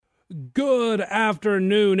Good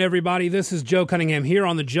afternoon, everybody. This is Joe Cunningham here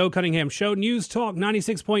on the Joe Cunningham Show. News Talk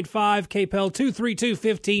 96.5, KPEL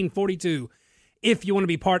 232-1542. If you want to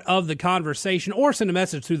be part of the conversation or send a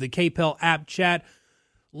message through the KPEL app chat,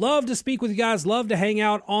 love to speak with you guys. Love to hang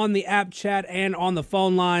out on the app chat and on the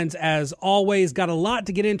phone lines. As always, got a lot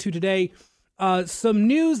to get into today. Some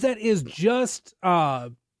news that is just,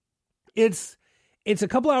 it's a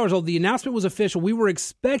couple hours old. The announcement was official. We were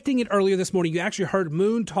expecting it earlier this morning. You actually heard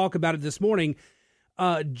Moon talk about it this morning.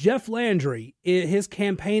 Jeff Landry, his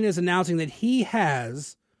campaign is announcing that he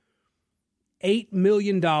has $8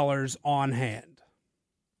 million on hand.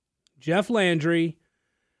 Jeff Landry,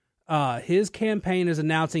 his campaign is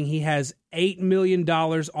announcing he has $8 million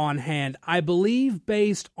on hand. I believe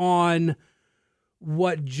based on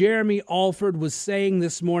what Jeremy Alford was saying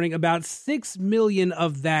this morning, about $6 million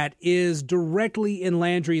of that is directly in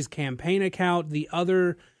Landry's campaign account. The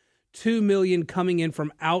other $2 million coming in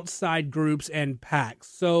from outside groups and PACs.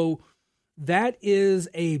 So that is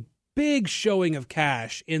a big showing of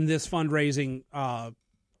cash in this fundraising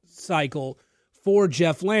cycle for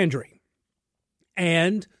Jeff Landry.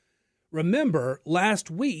 And remember,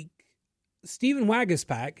 last week, Stephen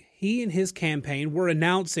Wagaspak, he and his campaign were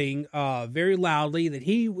announcing very loudly that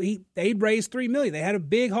they'd raised $3 million. They had a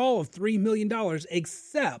big haul of $3 million,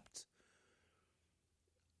 except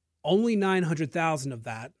only $900,000 of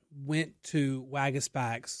that went to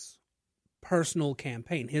Wagaspak's personal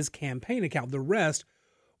campaign, his campaign account. The rest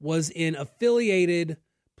was in affiliated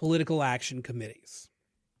political action committees.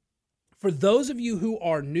 For those of you who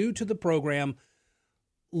are new to the program,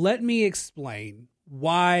 let me explain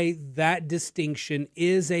why that distinction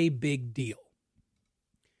is a big deal.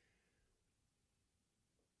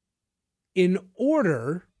 In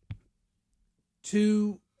order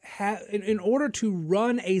to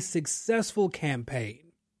run a successful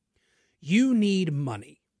campaign, you need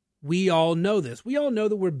money. We all know this. We all know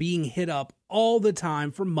that we're being hit up all the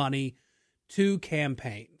time for money to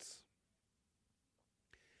campaigns.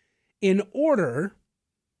 In order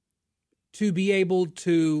to be able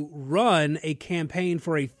to run a campaign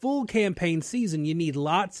for a full campaign season, you need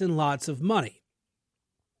lots and lots of money.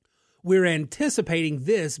 We're anticipating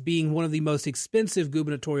this being one of the most expensive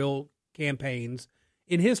gubernatorial campaigns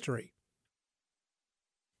in history.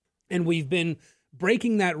 And we've been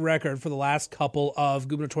breaking that record for the last couple of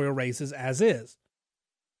gubernatorial races as is.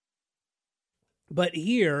 But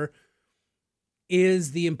here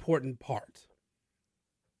is the important part.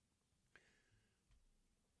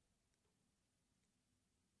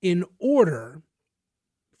 In order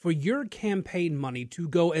for your campaign money to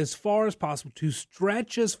go as far as possible, to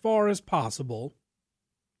stretch as far as possible,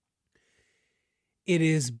 it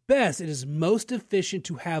is most efficient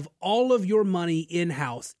to have all of your money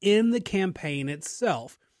in-house in the campaign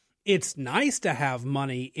itself. It's nice to have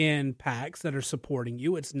money in PACs that are supporting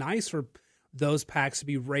you. It's nice for those PACs to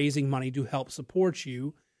be raising money to help support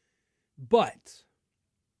you. But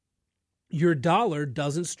your dollar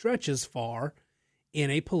doesn't stretch as far in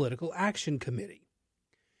a political action committee.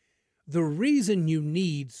 The reason you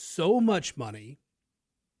need so much money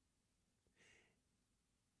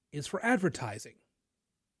is for advertising.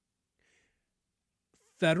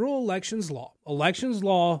 Federal elections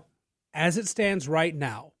law, as it stands right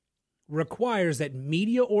now, requires that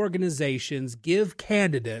media organizations give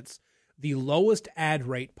candidates the lowest ad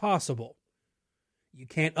rate possible. You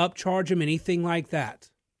can't upcharge them, anything like that.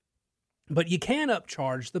 But you can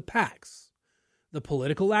upcharge the PACs, the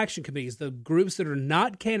political action committees, the groups that are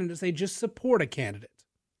not candidates, they just support a candidate.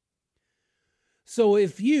 So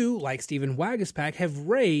if you, like Stephen Wagaspak, have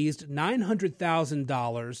raised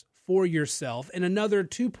 $900,000 for yourself and another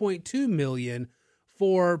 $2.2 million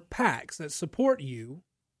for PACs that support you,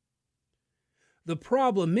 the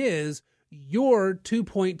problem is your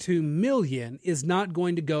 $2.2 million is not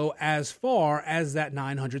going to go as far as that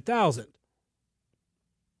 $900,000.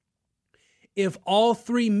 If all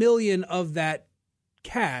 $3 million of that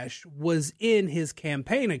cash was in his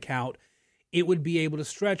campaign account, it would be able to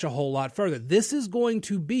stretch a whole lot further. This is going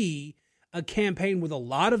to be a campaign with a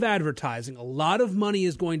lot of advertising. A lot of money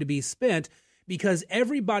is going to be spent because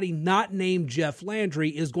everybody not named Jeff Landry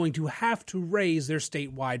is going to have to raise their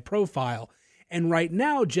statewide profile. And right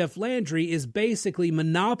now, Jeff Landry is basically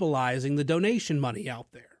monopolizing the donation money out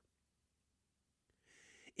there.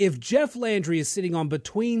 If Jeff Landry is sitting on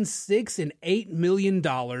between $6 and $8 million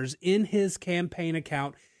in his campaign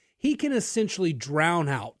account, he can essentially drown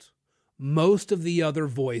out most of the other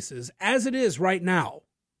voices as it is right now.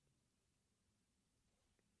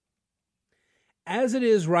 As it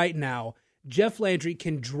is right now, Jeff Landry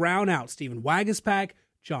can drown out Stephen Wagaspak,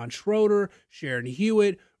 John Schroeder, Sharon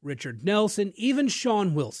Hewitt, Richard Nelson, even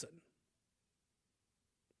Sean Wilson.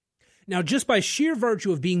 Now, just by sheer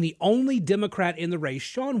virtue of being the only Democrat in the race,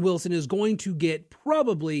 Sean Wilson is going to get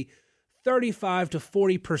probably 35 to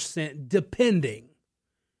 40%, depending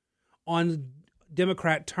on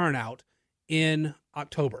Democrat turnout in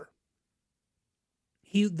October.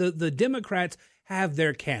 The Democrats have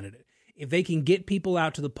their candidate. If they can get people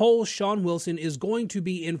out to the polls, Sean Wilson is going to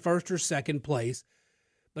be in first or second place,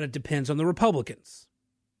 but it depends on the Republicans.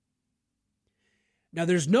 Now,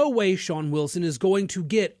 there's no way Sean Wilson is going to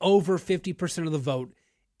get over 50% of the vote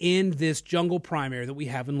in this jungle primary that we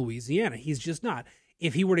have in Louisiana. He's just not.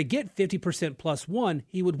 If he were to get 50% plus one,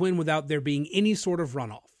 he would win without there being any sort of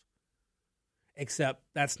runoff. Except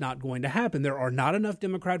that's not going to happen. There are not enough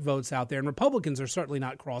Democrat votes out there, and Republicans are certainly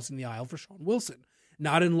not crossing the aisle for Sean Wilson.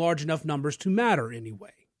 Not in large enough numbers to matter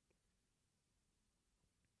anyway.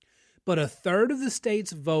 But a third of the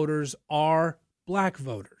state's voters are black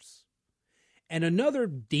voters. And another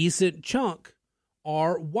decent chunk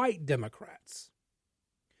are white Democrats.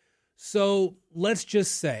 So let's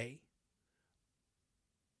just say,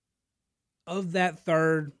 of that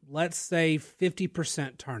third, let's say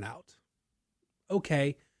 50% turnout.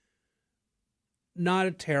 Okay, not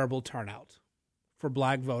a terrible turnout for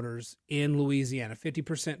black voters in Louisiana.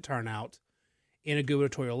 50% turnout in a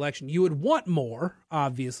gubernatorial election. You would want more,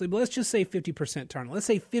 obviously, but let's just say 50% turnout. Let's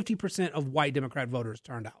say 50% of white Democrat voters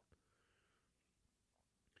turned out.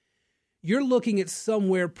 You're looking at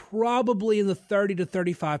somewhere probably in the 30 to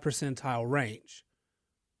 35 percentile range.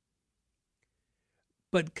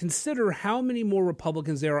 But consider how many more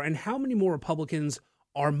Republicans there are and how many more Republicans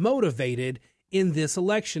are motivated in this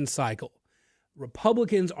election cycle.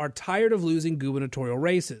 Republicans are tired of losing gubernatorial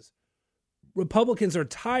races. Republicans are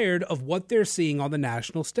tired of what they're seeing on the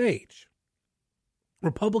national stage.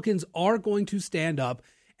 Republicans are going to stand up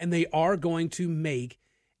and they are going to make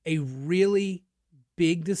a really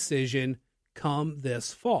big decision come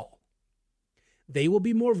this fall. They will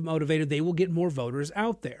be more motivated. They will get more voters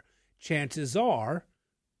out there. Chances are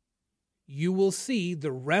you will see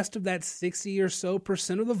the rest of that 60 or so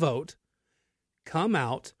percent of the vote come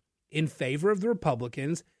out in favor of the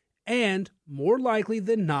Republicans, and more likely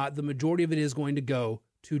than not, the majority of it is going to go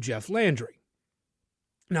to Jeff Landry.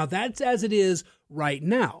 Now, that's as it is right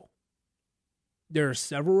now. There are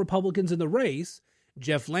several Republicans in the race.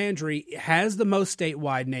 Jeff Landry has the most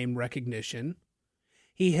statewide name recognition.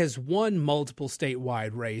 He has won multiple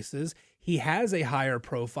statewide races. He has a higher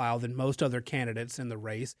profile than most other candidates in the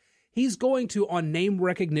race. He's going to, on name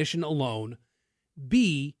recognition alone,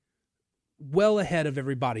 be well ahead of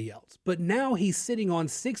everybody else. But now he's sitting on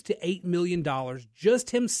 $6 to $8 million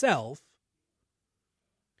just himself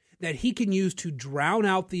that he can use to drown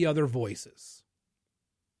out the other voices.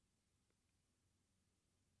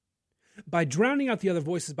 By drowning out the other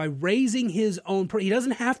voices, by raising his own, he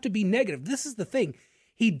doesn't have to be negative. This is the thing.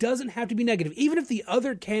 He doesn't have to be negative. Even if the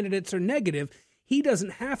other candidates are negative, he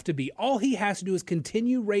doesn't have to be. All he has to do is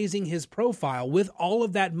continue raising his profile with all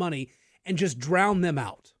of that money and just drown them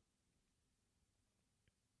out.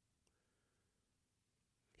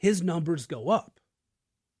 His numbers go up.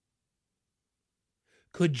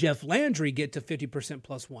 Could Jeff Landry get to 50%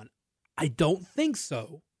 plus one? I don't think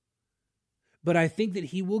so. But I think that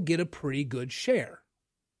he will get a pretty good share.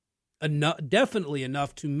 Definitely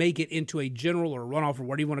enough to make it into a general or runoff or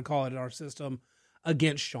whatever you want to call it in our system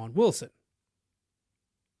against Sean Wilson.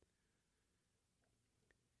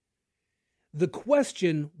 The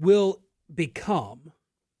question will become,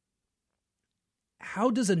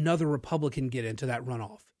 how does another Republican get into that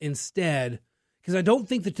runoff instead? Because I don't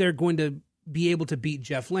think that they're going to be able to beat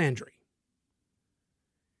Jeff Landry.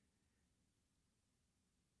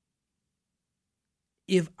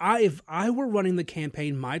 If I were running the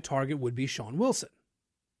campaign, my target would be Sean Wilson.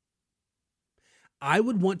 I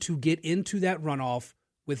would want to get into that runoff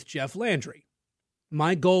with Jeff Landry.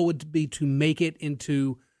 My goal would be to make it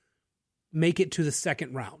to the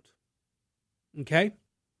second round. Okay?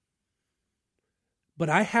 But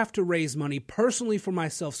I have to raise money personally for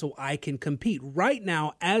myself so I can compete. Right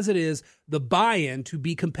now, as it is, the buy-in to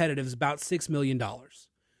be competitive is about $6 million.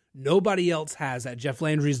 Nobody else has that. Jeff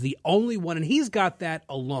Landry is the only one, and he's got that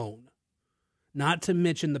alone, not to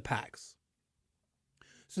mention the PACs.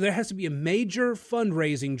 So there has to be a major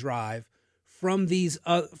fundraising drive from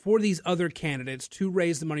for these other candidates to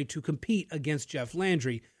raise the money to compete against Jeff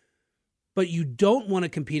Landry. But you don't want to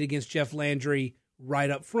compete against Jeff Landry right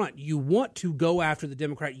up front. You want to go after the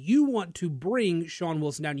Democrat. You want to bring Sean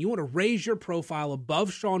Wilson down. You want to raise your profile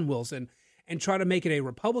above Sean Wilson and try to make it a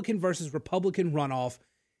Republican versus Republican runoff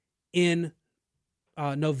in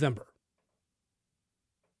November.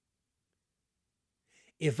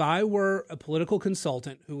 If I were a political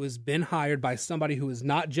consultant who has been hired by somebody who is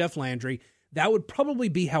not Jeff Landry, that would probably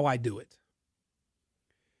be how I do it.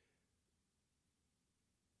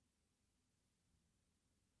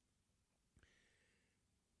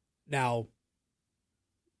 Now,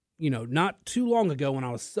 not too long ago when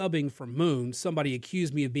I was subbing for Moon, somebody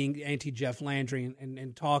accused me of being anti-Jeff Landry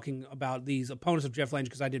and talking about these opponents of Jeff Landry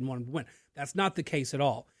because I didn't want him to win. That's not the case at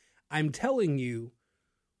all. I'm telling you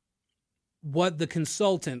what the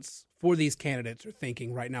consultants for these candidates are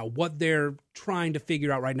thinking right now, what they're trying to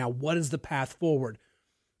figure out right now. What is the path forward?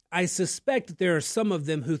 I suspect that there are some of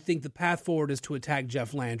them who think the path forward is to attack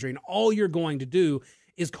Jeff Landry, and all you're going to do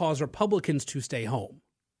is cause Republicans to stay home.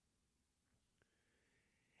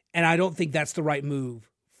 And I don't think that's the right move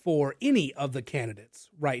for any of the candidates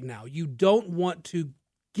right now. You don't want to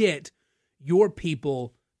get your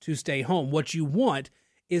people to stay home. What you want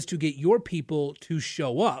is to get your people to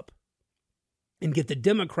show up and get the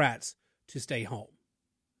Democrats to stay home.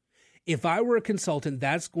 If I were a consultant,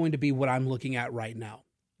 that's going to be what I'm looking at right now.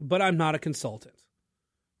 But I'm not a consultant.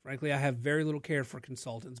 Frankly, I have very little care for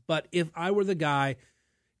consultants. But if I were the guy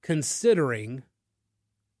considering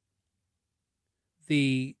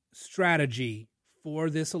the strategy for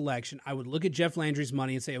this election, I would look at Jeff Landry's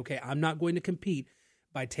money and say, okay, I'm not going to compete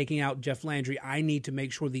by taking out Jeff Landry. I need to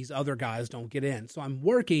make sure these other guys don't get in. So I'm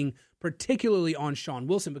working particularly on Sean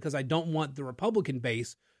Wilson because I don't want the Republican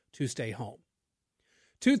base to stay home.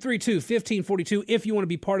 232-1542 if you want to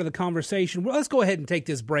be part of the conversation. Well, let's go ahead and take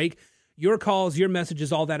this break. Your calls, your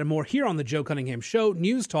messages, all that and more here on the Joe Cunningham Show,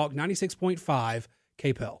 News Talk 96.5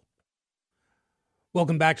 KPEL.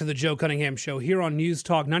 Welcome back to the Joe Cunningham Show here on News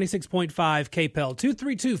Talk 96.5 KPEL.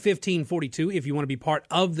 232-1542 if you want to be part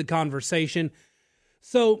of the conversation.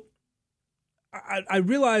 So I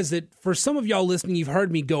realize that for some of y'all listening, you've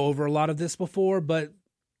heard me go over a lot of this before, but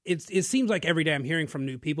it seems like every day I'm hearing from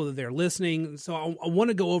new people that they're listening. So I want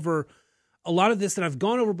to go over a lot of this that I've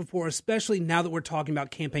gone over before, especially now that we're talking about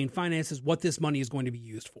campaign finances, what this money is going to be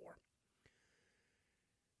used for.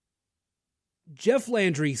 Jeff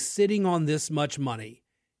Landry sitting on this much money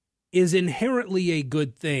is inherently a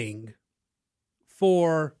good thing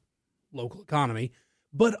for local economy,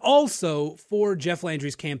 but also for Jeff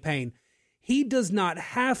Landry's campaign. He does not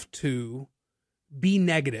have to be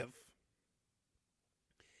negative.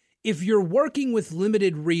 If you're working with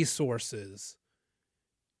limited resources,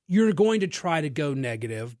 you're going to try to go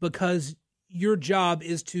negative because your job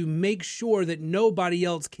is to make sure that nobody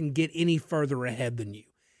else can get any further ahead than you.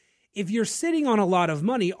 If you're sitting on a lot of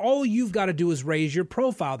money, all you've got to do is raise your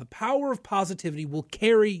profile. The power of positivity will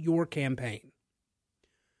carry your campaign.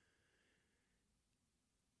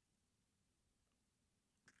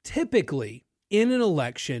 Typically, in an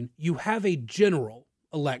election, you have a general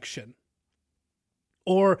election,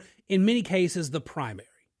 or in many cases, the primary.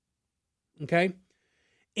 Okay?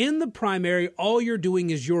 In the primary, all you're doing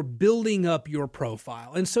is you're building up your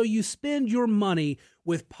profile. And so you spend your money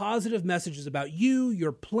with positive messages about you,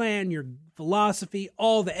 your plan, your philosophy,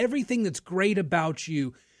 everything that's great about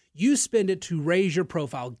you. You spend it to raise your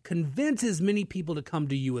profile, convince as many people to come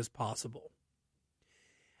to you as possible.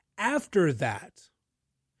 After that,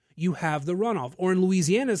 you have the runoff. Or in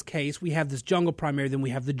Louisiana's case, we have this jungle primary, then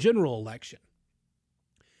we have the general election.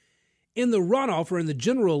 In the runoff or in the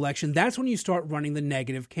general election, that's when you start running the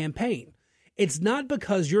negative campaign. It's not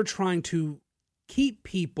because you're trying to keep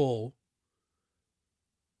people.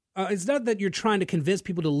 It's not that you're trying to convince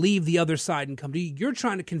people to leave the other side and come to you. You're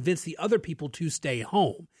trying to convince the other people to stay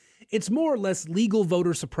home. It's more or less legal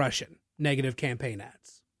voter suppression, negative campaign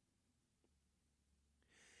ads.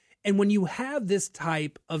 And when you have this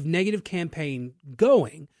type of negative campaign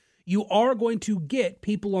going, you are going to get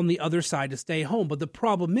people on the other side to stay home. But the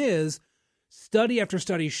problem is, study after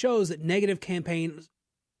study shows that negative campaign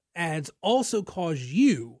ads also cause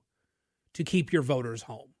you to keep your voters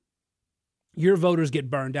home. Your voters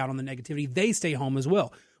get burned out on the negativity. They stay home as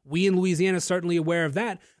well. We in Louisiana are certainly aware of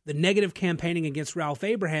that. The negative campaigning against Ralph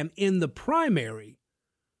Abraham in the primary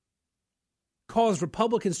caused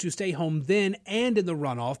Republicans to stay home then and in the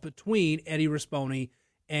runoff between Eddie Rispone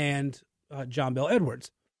and John Bel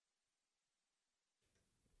Edwards.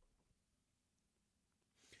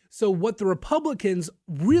 So what the Republicans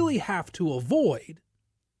really have to avoid,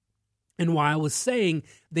 and why I was saying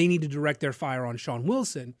they need to direct their fire on Sean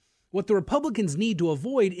Wilson, what the Republicans need to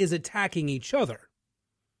avoid is attacking each other.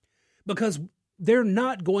 Because they're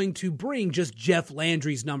not going to bring just Jeff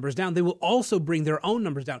Landry's numbers down. They will also bring their own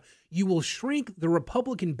numbers down. You will shrink the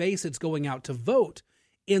Republican base that's going out to vote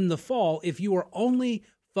in the fall if you are only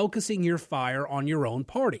focusing your fire on your own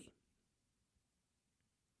party.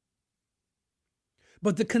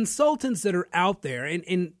 But the consultants that are out there,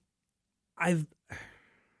 and I've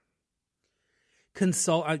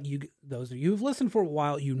those of you who've listened for a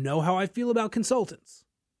while, you know how I feel about consultants.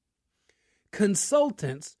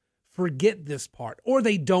 Consultants forget this part, or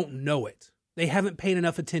they don't know it. They haven't paid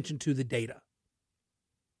enough attention to the data.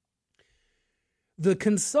 The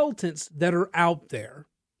consultants that are out there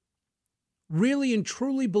really and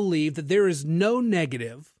truly believe that there is no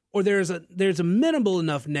negative, or there's a minimal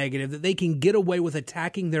enough negative that they can get away with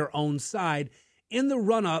attacking their own side in the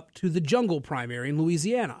run-up to the jungle primary in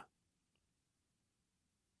Louisiana.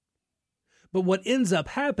 But what ends up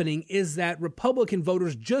happening is that Republican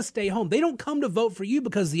voters just stay home. They don't come to vote for you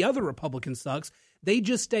because the other Republican sucks. They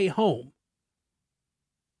just stay home.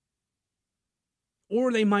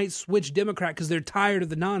 Or they might switch Democrat because they're tired of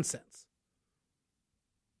the nonsense.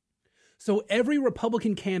 So every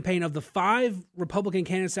Republican campaign, of the 5 Republican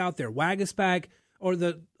candidates out there, Wagaspack, or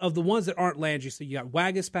of the ones that aren't Landry, so you got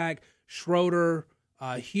Wagaspack, Schroeder,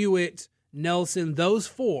 Hewitt, Nelson, those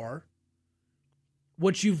 4.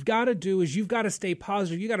 What you've got to do is you've got to stay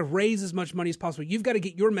positive. You've got to raise as much money as possible. You've got to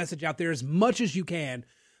get your message out there as much as you can,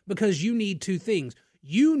 because you need 2 things.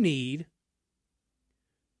 You need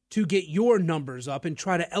to get your numbers up and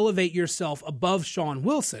try to elevate yourself above Sean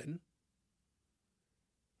Wilson,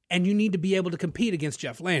 and you need to be able to compete against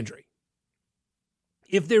Jeff Landry.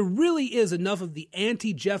 If there really is enough of the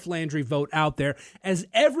anti-Jeff Landry vote out there, as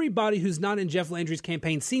everybody who's not in Jeff Landry's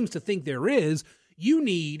campaign seems to think there is, you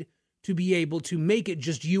need to be able to make it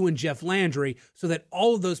just you and Jeff Landry so that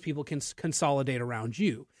all of those people can consolidate around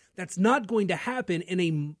you. That's not going to happen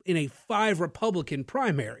in a 5 Republican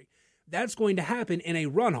primary. That's going to happen in a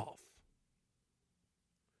runoff.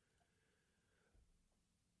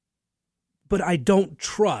 But I don't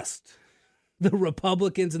trust the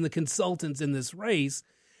Republicans and the consultants in this race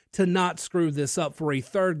to not screw this up for a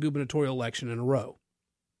 3rd gubernatorial election in a row.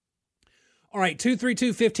 All right,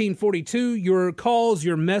 232-1542, your calls,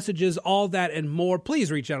 your messages, all that and more.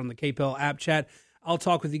 Please reach out on the KPEL app chat. I'll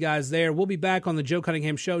talk with you guys there. We'll be back on the Joe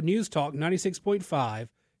Cunningham Show, News Talk 96.5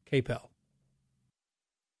 KPEL.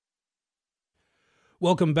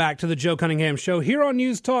 Welcome back to the Joe Cunningham Show here on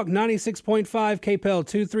News Talk 96.5 KPEL,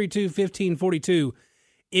 232-1542.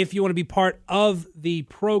 If you want to be part of the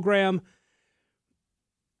program.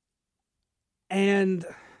 And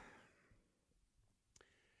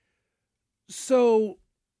so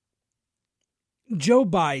Joe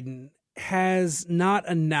Biden has not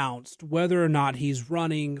announced whether or not he's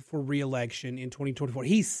running for re-election in 2024.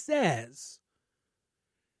 He says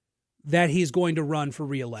that he's going to run for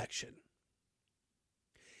re-election.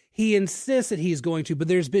 He insists that he's going to, but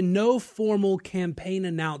there's been no formal campaign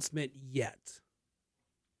announcement yet.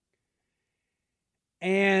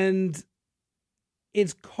 And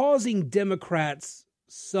it's causing Democrats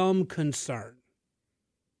some concern.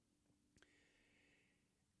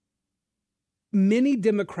 Many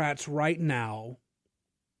Democrats right now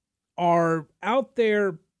are out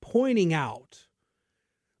there pointing out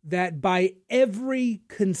that by every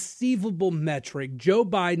conceivable metric, Joe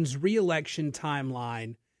Biden's re-election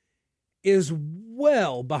timeline is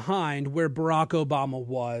well behind where Barack Obama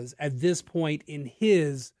was at this point in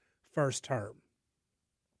his first term.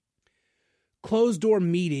 Closed-door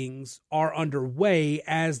meetings are underway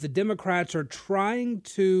as the Democrats are trying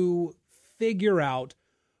to figure out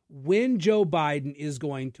when Joe Biden is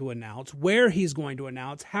going to announce, where he's going to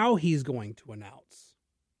announce, how he's going to announce.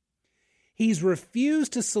 He's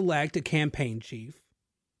refused to select a campaign chief.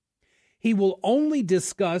 He will only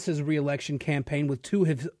discuss his re-election campaign with two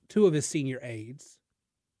of his senior aides.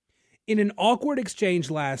 In an awkward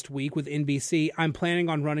exchange last week with NBC, I'm planning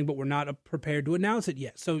on running, but we're not prepared to announce it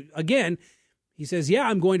yet. So again, he says, yeah,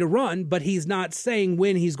 I'm going to run, but he's not saying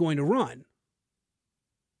when he's going to run.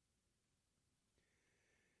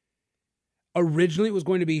 Originally, it was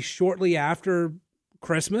going to be shortly after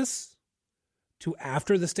Christmas, to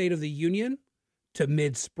after the State of the Union, to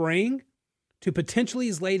mid-spring, to potentially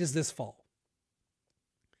as late as this fall.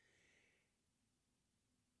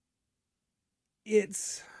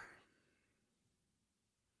 It's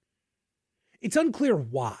unclear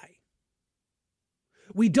why.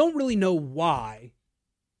 We don't really know why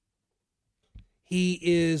he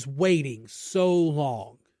is waiting so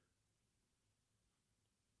long.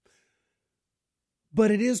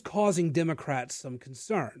 But it is causing Democrats some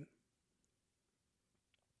concern.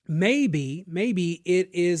 Maybe it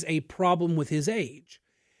is a problem with his age.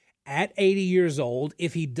 At 80 years old,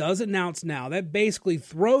 if he does announce now, that basically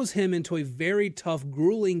throws him into a very tough,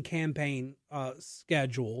 grueling campaign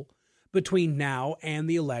schedule between now and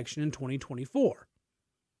the election in 2024.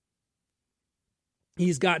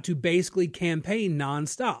 He's got to basically campaign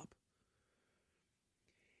nonstop.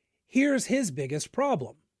 Here's his biggest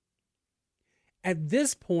problem. At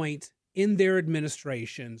this point in their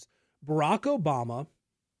administrations, Barack Obama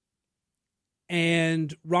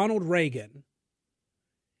and Ronald Reagan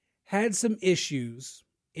had some issues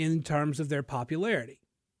in terms of their popularity.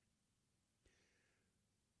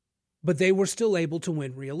 But they were still able to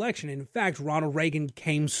win re-election. In fact, Ronald Reagan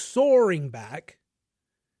came soaring back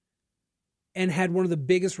and had one of the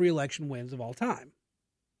biggest re-election wins of all time.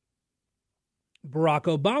 Barack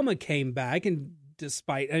Obama came back and,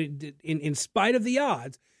 in spite of the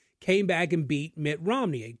odds, came back and beat Mitt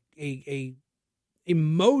Romney, a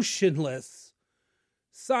emotionless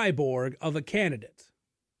cyborg of a candidate.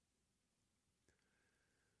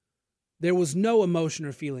 There was no emotion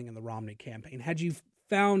or feeling in the Romney campaign. Had you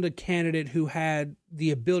found a candidate who had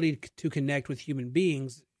the ability to connect with human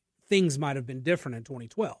beings, things might have been different in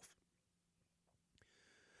 2012.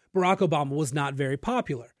 Barack Obama was not very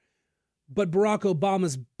popular, but Barack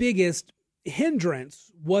Obama's biggest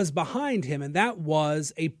hindrance was behind him, and that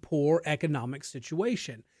was a poor economic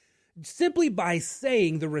situation. Simply by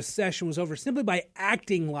saying the recession was over, simply by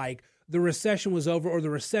acting like the recession was over or the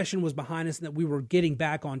recession was behind us and that we were getting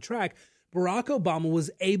back on track, Barack Obama was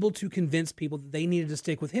able to convince people that they needed to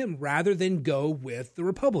stick with him rather than go with the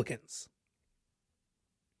Republicans.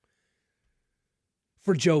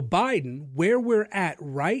 For Joe Biden, where we're at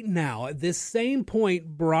right now, at this same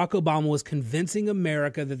point, Barack Obama was convincing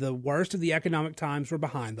America that the worst of the economic times were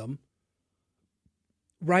behind them.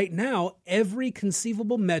 Right now, every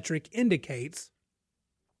conceivable metric indicates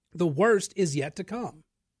the worst is yet to come.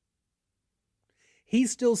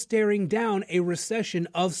 He's still staring down a recession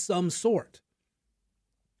of some sort.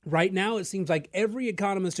 Right now, it seems like every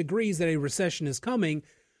economist agrees that a recession is coming.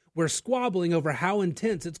 We're squabbling over how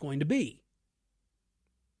intense it's going to be.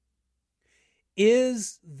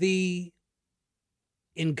 Is the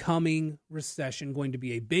incoming recession going to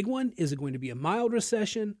be a big one? Is it going to be a mild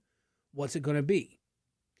recession? What's it going to be?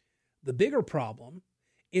 The bigger problem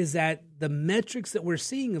is that the metrics that we're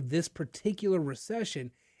seeing of this particular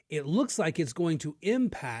recession, it looks like it's going to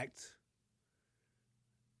impact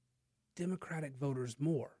Democratic voters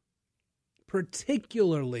more,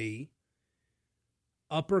 particularly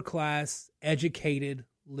upper-class, educated,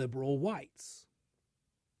 liberal whites.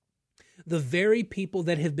 The very people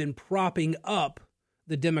that have been propping up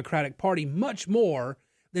the Democratic Party much more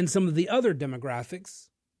than some of the other demographics,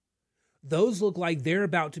 those look like they're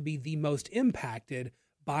about to be the most impacted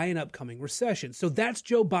by an upcoming recession. So that's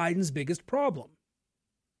Joe Biden's biggest problem.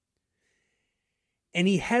 And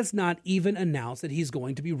he has not even announced that he's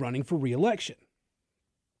going to be running for re-election.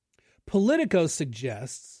 Politico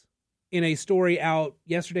suggests in a story out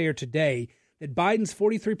yesterday or today that Biden's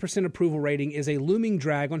 43% approval rating is a looming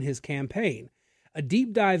drag on his campaign. A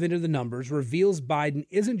deep dive into the numbers reveals Biden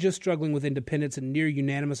isn't just struggling with independents and near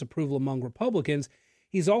unanimous approval among Republicans,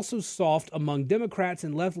 he's also soft among Democrats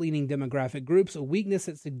and left-leaning demographic groups, a weakness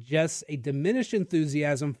that suggests a diminished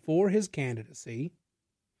enthusiasm for his candidacy,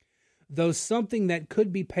 though something that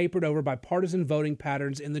could be papered over by partisan voting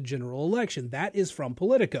patterns in the general election. That is from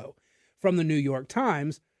Politico. From the New York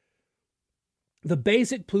Times, the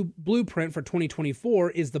basic blueprint for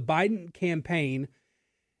 2024 is the Biden campaign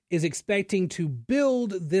is expecting to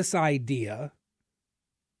build this idea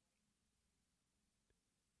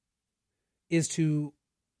is to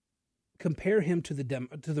compare him to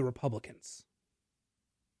the Republicans.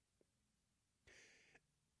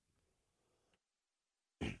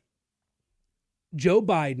 Joe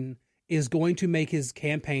Biden is going to make his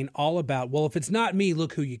campaign all about, well, if it's not me,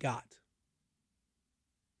 look who you got.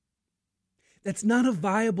 That's not a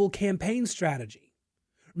viable campaign strategy.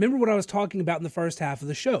 Remember what I was talking about in the first half of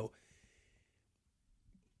the show.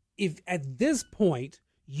 If at this point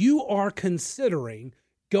you are considering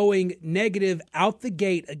going negative out the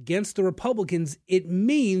gate against the Republicans, it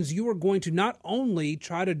means you are going to not only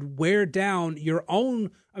try to wear down your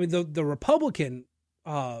own, the Republican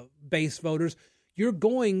base voters, you're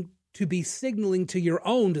going to be signaling to your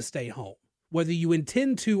own to stay home, whether you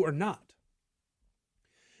intend to or not.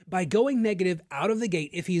 By going negative out of the gate,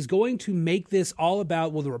 if he's going to make this all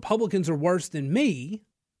about, well, the Republicans are worse than me,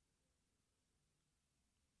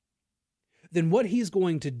 then what he's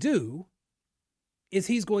going to do is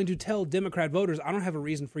he's going to tell Democrat voters, I don't have a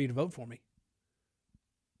reason for you to vote for me.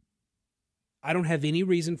 I don't have any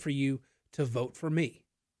reason for you to vote for me.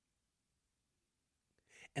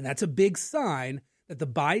 And that's a big sign that the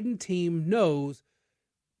Biden team knows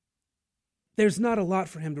there's not a lot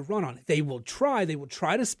for him to run on. They will try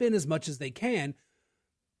to spin as much as they can,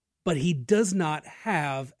 but he does not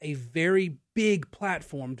have a very big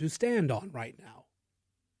platform to stand on right now.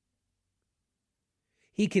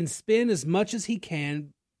 He can spin as much as he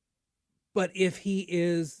can But if he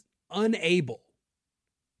is unable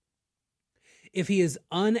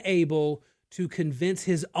to convince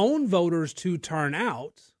his own voters to turn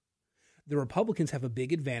out, the Republicans have a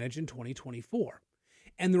big advantage in 2024.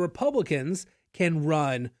 And the Republicans can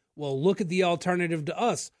run, well, look at the alternative to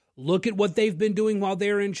us. Look at what they've been doing while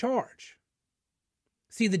they're in charge.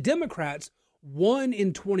 See, the Democrats won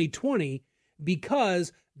in 2020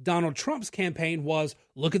 because Donald Trump's campaign was,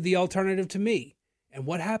 look at the alternative to me. And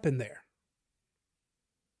what happened there?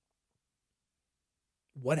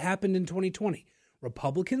 What happened in 2020?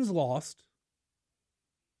 Republicans lost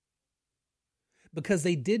because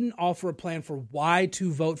they didn't offer a plan for why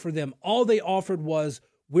to vote for them. All they offered was,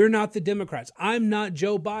 we're not the Democrats. I'm not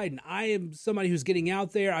Joe Biden. I am somebody who's getting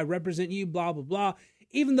out there. I represent you, blah, blah, blah.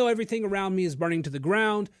 Even though everything around me is burning to the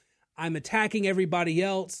ground, I'm attacking everybody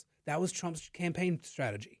else. That was Trump's campaign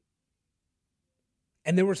strategy.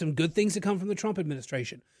 And there were some good things to come from the Trump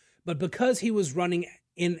administration. But because he was running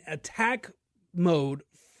in attack mode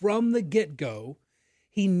from the get-go,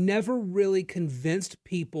 he never really convinced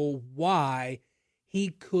people why he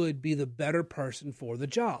could be the better person for the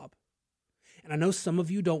job. And I know some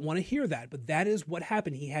of you don't want to hear that, but that is what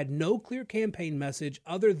happened. He had no clear campaign message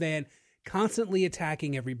other than constantly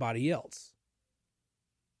attacking everybody else.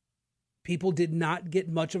 People did not get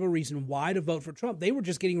much of a reason why to vote for Trump. They were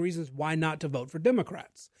just getting reasons why not to vote for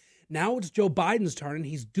Democrats. Now it's Joe Biden's turn, and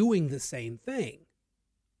he's doing the same thing.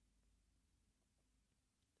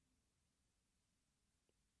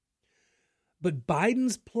 But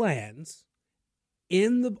Biden's plans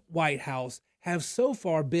in the White House have so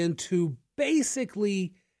far been to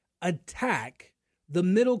basically attack the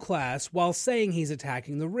middle class while saying he's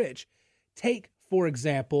attacking the rich. Take, for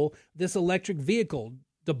example, this electric vehicle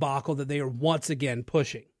debacle that they are once again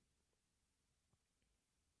pushing.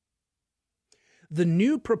 The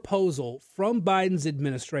new proposal from Biden's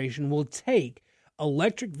administration will take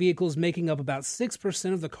electric vehicles making up about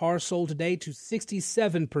 6% of the cars sold today to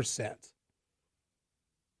 67%.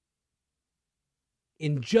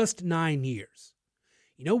 In just 9 years.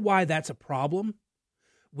 You know why that's a problem?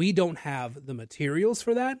 We don't have the materials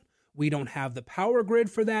for that. We don't have the power grid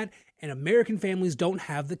for that. And American families don't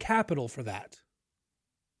have the capital for that.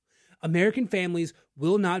 American families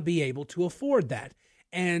will not be able to afford that.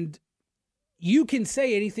 And you can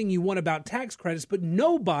say anything you want about tax credits, but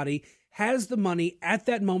nobody has the money at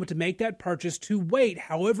that moment to make that purchase to wait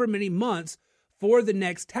however many months for the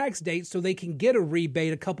next tax date so they can get a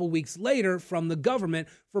rebate a couple weeks later from the government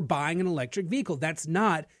for buying an electric vehicle. That's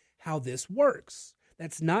not how this works.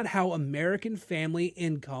 That's not how American family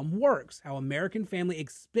income works, how American family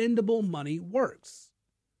expendable money works.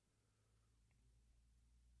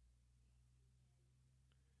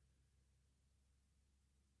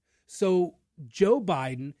 So Joe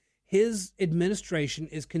Biden, his administration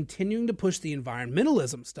is continuing to push the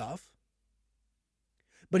environmentalism stuff,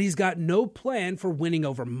 but he's got no plan for winning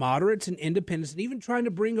over moderates and independents and even trying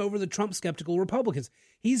to bring over the Trump skeptical Republicans.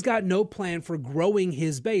 He's got no plan for growing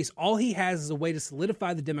his base. All he has is a way to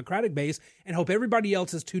solidify the Democratic base and hope everybody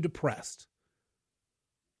else is too depressed.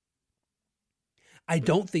 I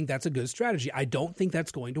don't think that's a good strategy. I don't think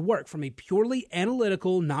that's going to work. From a purely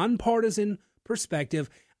analytical, nonpartisan perspective,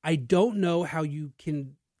 I don't know how you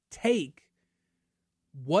can take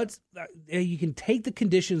the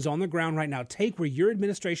conditions on the ground right now, take where your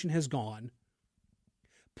administration has gone,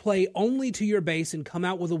 play only to your base, and come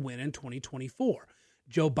out with a win in 2024.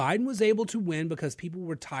 Joe Biden was able to win because people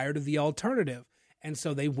were tired of the alternative, and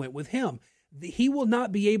so they went with him. He will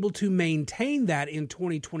not be able to maintain that in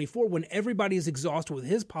 2024 when everybody is exhausted with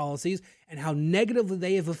his policies and how negatively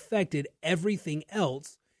they have affected everything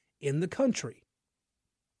else in the country.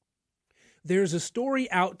 There's a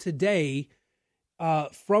story out today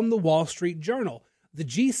from the Wall Street Journal. The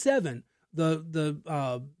G7,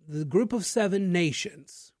 the group of 7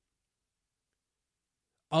 nations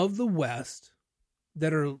of the West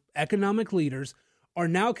that are economic leaders are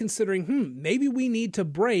now considering, maybe we need to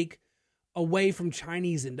break away from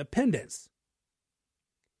Chinese independence.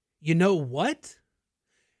 You know what?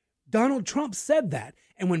 Donald Trump said that.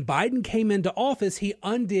 And when Biden came into office, he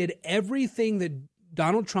undid everything that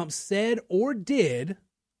Donald Trump said or did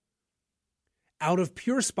out of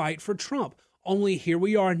pure spite for Trump. Only here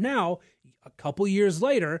we are now, a couple years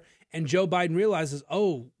later, and Joe Biden realizes,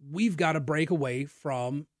 we've got to break away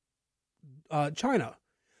from China.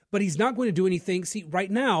 But he's not going to do anything. See, right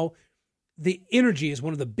now, the energy is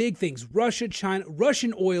one of the big things.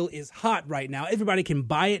 Russian oil is hot right now. Everybody can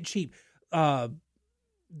buy it cheap. The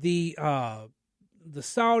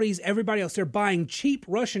Saudis, everybody else, they're buying cheap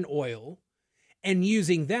Russian oil and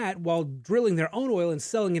using that while drilling their own oil and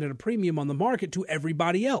selling it at a premium on the market to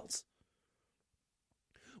everybody else.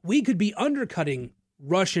 We could be undercutting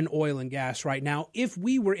Russian oil and gas right now if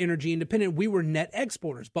we were energy independent. We were net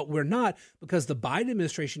exporters, but we're not, because the Biden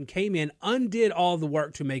administration came in, undid all the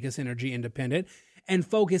work to make us energy independent, and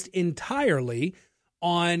focused entirely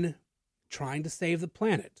on trying to save the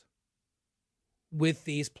planet with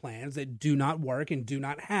these plans that do not work and do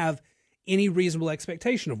not have any reasonable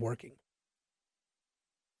expectation of working.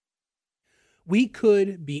 We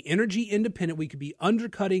could be energy independent. We could be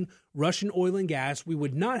undercutting Russian oil and gas. We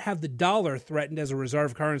would not have the dollar threatened as a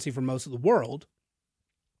reserve currency for most of the world.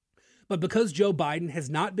 But because Joe Biden has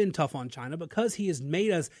not been tough on China, because he has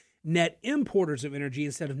made us net importers of energy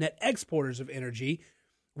instead of net exporters of energy,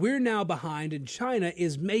 we're now behind, and China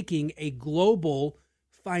is making a global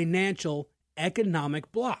financial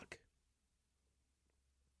economic bloc.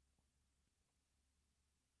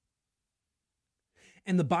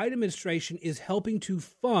 And the Biden administration is helping to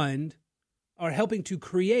fund or helping to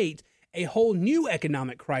create a whole new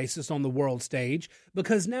economic crisis on the world stage,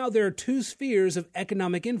 because now there are two spheres of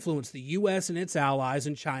economic influence, the U.S. and its allies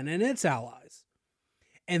and China and its allies.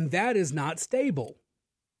 And that is not stable.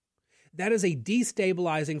 That is a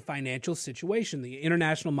destabilizing financial situation. The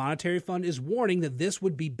International Monetary Fund is warning that this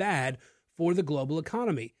would be bad for the global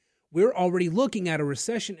economy. We're already looking at a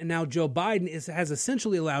recession, and now Joe Biden has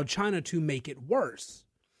essentially allowed China to make it worse,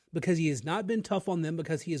 because he has not been tough on them,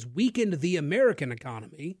 because he has weakened the American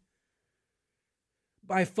economy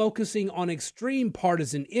by focusing on extreme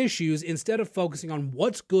partisan issues instead of focusing on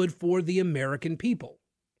what's good for the American people.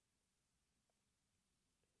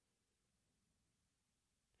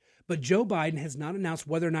 But Joe Biden has not announced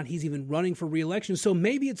whether or not he's even running for re-election, so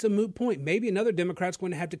maybe it's a moot point. Maybe another Democrat's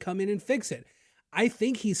going to have to come in and fix it. I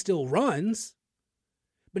think he still runs,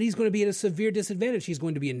 but he's going to be at a severe disadvantage. He's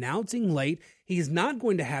going to be announcing late. He's not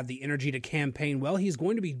going to have the energy to campaign well. He's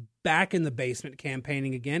going to be back in the basement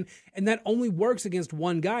campaigning again, and that only works against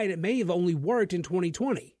one guy, and it may have only worked in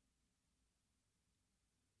 2020.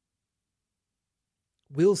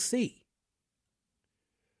 We'll see.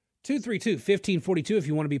 232-1542 if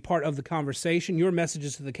you want to be part of the conversation. Your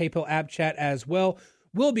messages to the KPEL app chat as well.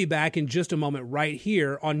 We'll be back in just a moment right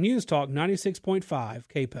here on News Talk 96.5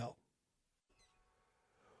 KPEL.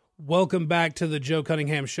 Welcome back to the Joe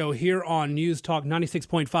Cunningham Show here on News Talk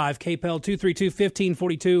 96.5 KPEL.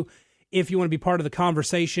 232-1542 if you want to be part of the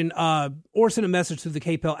conversation, or send a message through the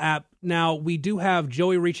KPEL app. Now, we do have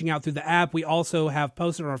Joey reaching out through the app. We also have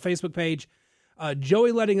posted on our Facebook page.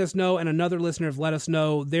 Joey letting us know, and another listener have let us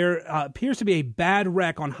know, there appears to be a bad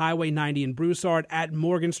wreck on Highway 90 in Broussard at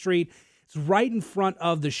Morgan Street. It's right in front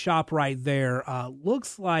of the shop right there.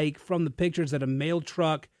 Looks like from the pictures that a mail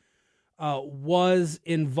truck was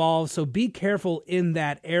involved. So be careful in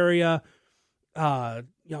that area.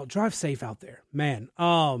 Drive safe out there, man.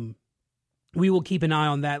 We will keep an eye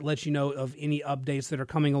on that, let you know of any updates that are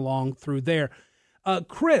coming along through there.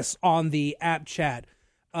 Chris on the app chat,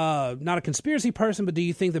 not a conspiracy person, but do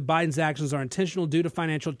you think that Biden's actions are intentional due to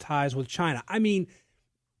financial ties with China? I mean,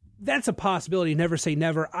 that's a possibility. Never say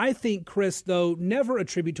never. I think, Chris, though, never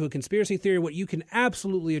attribute to a conspiracy theory what you can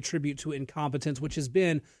absolutely attribute to incompetence, which has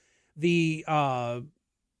been the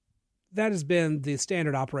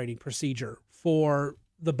standard operating procedure for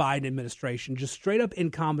the Biden administration. Just straight up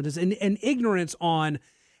incompetence and ignorance on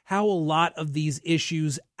how a lot of these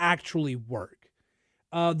issues actually work.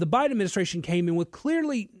 The Biden administration came in with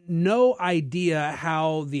clearly no idea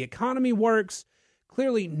how the economy works,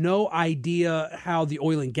 clearly no idea how the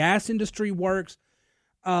oil and gas industry works.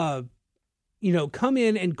 Come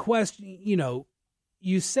in and question,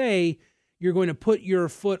 you say you're going to put your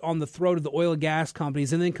foot on the throat of the oil and gas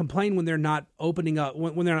companies and then complain when they're not opening up,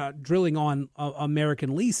 when they're not drilling on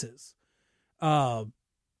American leases.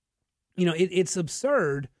 It's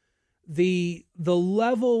absurd. The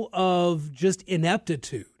level of just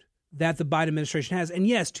ineptitude that the Biden administration has. And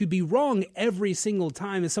yes, to be wrong every single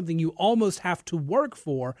time is something you almost have to work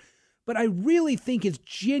for. But I really think it's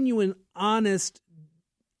genuine, honest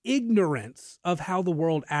ignorance of how the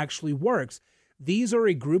world actually works. These are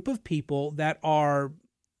a group of people that are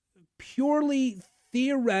purely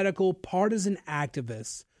theoretical partisan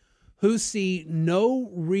activists who see no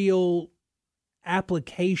real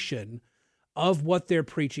application of what they're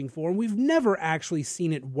preaching for. And we've never actually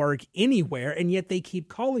seen it work anywhere, and yet they keep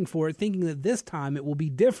calling for it, thinking that this time it will be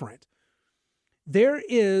different. There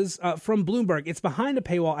is, from Bloomberg, it's behind a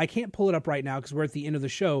paywall. I can't pull it up right now because we're at the end of the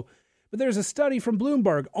show, but there's a study from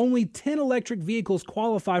Bloomberg. Only 10 electric vehicles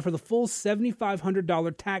qualify for the full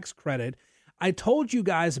 $7,500 tax credit. I told you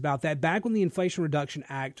guys about that back when the Inflation Reduction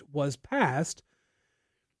Act was passed,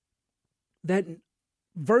 that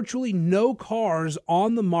virtually no cars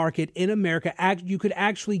on the market in America you could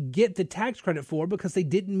actually get the tax credit for because they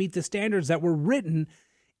didn't meet the standards that were written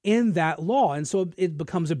in that law. And so it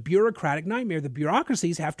becomes a bureaucratic nightmare. The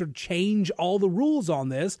bureaucracies have to change all the rules on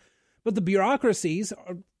this, but the bureaucracies,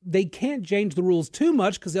 they can't change the rules too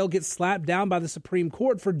much because they'll get slapped down by the Supreme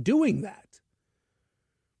Court for doing that.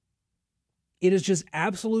 It is just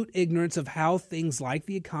absolute ignorance of how things like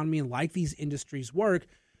the economy and like these industries work.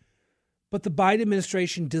 But the Biden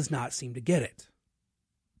administration does not seem to get it.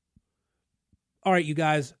 All right, you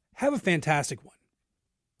guys, have a fantastic one.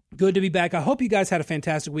 Good to be back. I hope you guys had a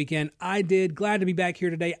fantastic weekend. I did. Glad to be back here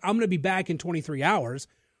today. I'm going to be back in 23 hours.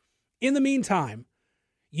 In the meantime,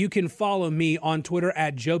 you can follow me on Twitter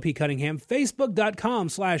at Joe P. Cunningham,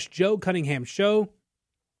 Facebook.com/Joe Cunningham Show,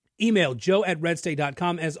 email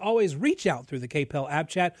joe@redstate.com. As always, reach out through the KPEL app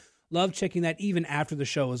chat. Love checking that even after the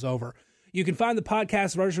show is over. You can find the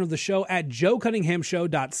podcast version of the show at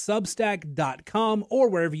joecunninghamshow.substack.com or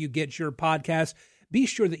wherever you get your podcasts. Be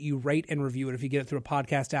sure that you rate and review it if you get it through a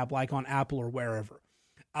podcast app like on Apple or wherever.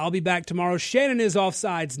 I'll be back tomorrow. Shannon is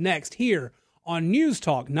Offsides next here on News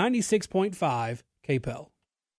Talk 96.5 KPEL.